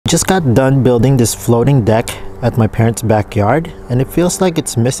Just got done building this floating deck at my parents' backyard, and it feels like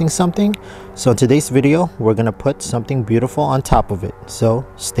it's missing something. So in today's video, we're gonna put something beautiful on top of it. So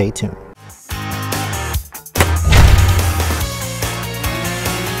stay tuned.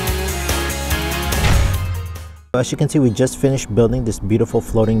 As you can see, we just finished building this beautiful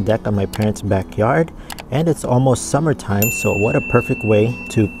floating deck on my parents' backyard, and it's almost summertime, so what a perfect way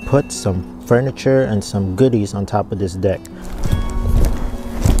to put some furniture and some goodies on top of this deck.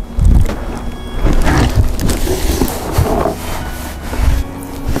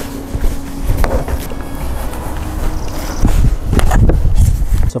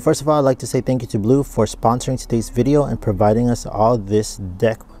 So first of all, I'd like to say thank you to BLUU for sponsoring today's video and providing us all this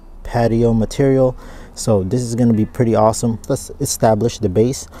deck patio material. So this is going to be pretty awesome. Let's establish the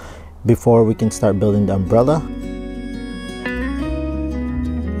base before we can start building the umbrella.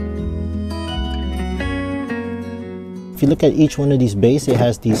 If you look at each one of these bases, it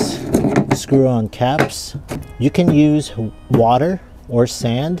has these screw-on caps. You can use water or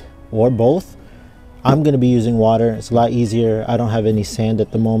sand or both. I'm going to be using water. It's a lot easier. I don't have any sand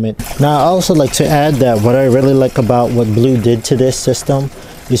at the moment. Now I also like to add that what I really like about what BLUU did to this system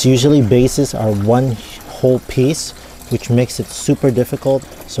is usually bases are one whole piece, which makes it super difficult.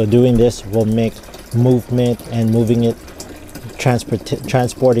 So doing this will make movement and moving it,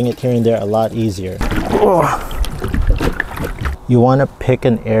 transporting it here and there a lot easier. You want to pick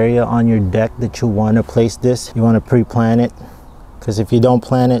an area on your deck that you want to place this. You want to pre-plan it, because if you don't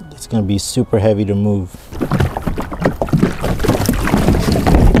plan it, it's going to be super heavy to move.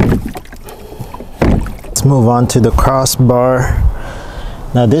 Let's move on to the crossbar.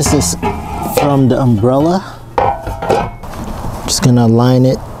 Now this is from the umbrella. Just going to align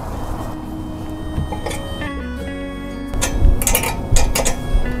it.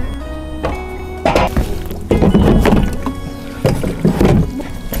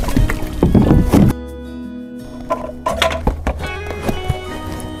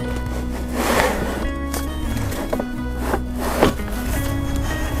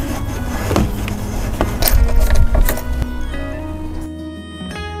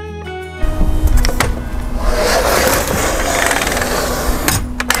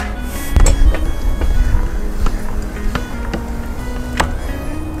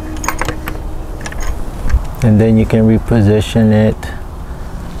 And then you can reposition it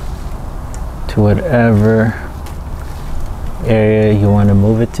to whatever area you want to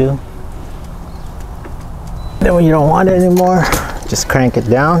move it to. Then when you don't want it anymore, just crank it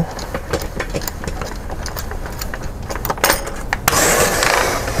down.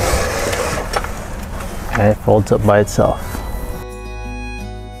 And it folds up by itself.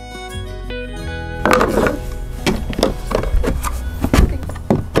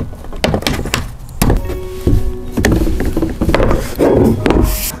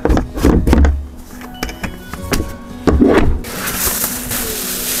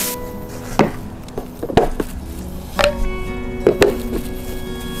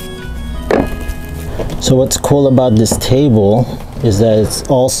 So what's cool about this table is that it's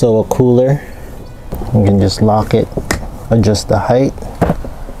also a cooler. You can just lock it, adjust the height,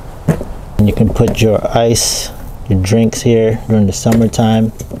 and you can put your ice, your drinks here during the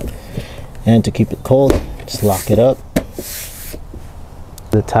summertime. And to keep it cold, just lock it up.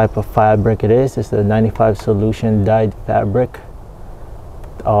 The type of fabric it is the 95 solution dyed fabric.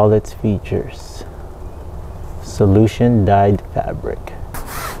 All its features. Solution dyed fabric.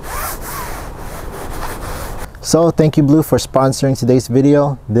 So thank you BLUU for sponsoring today's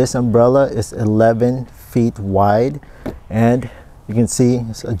video. This umbrella is 11 feet wide, and you can see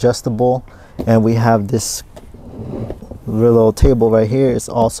it's adjustable, and we have this little table right here. It's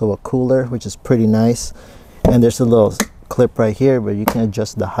also a cooler, which is pretty nice, and there's a little clip right here where you can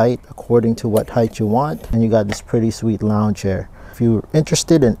adjust the height according to what height you want, and you got this pretty sweet lounge chair. If you're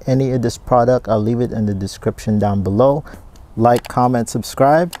interested in any of this product, I'll leave it in the description down below. Like, comment,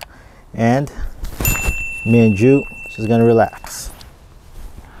 subscribe, and me and Ju just gonna relax.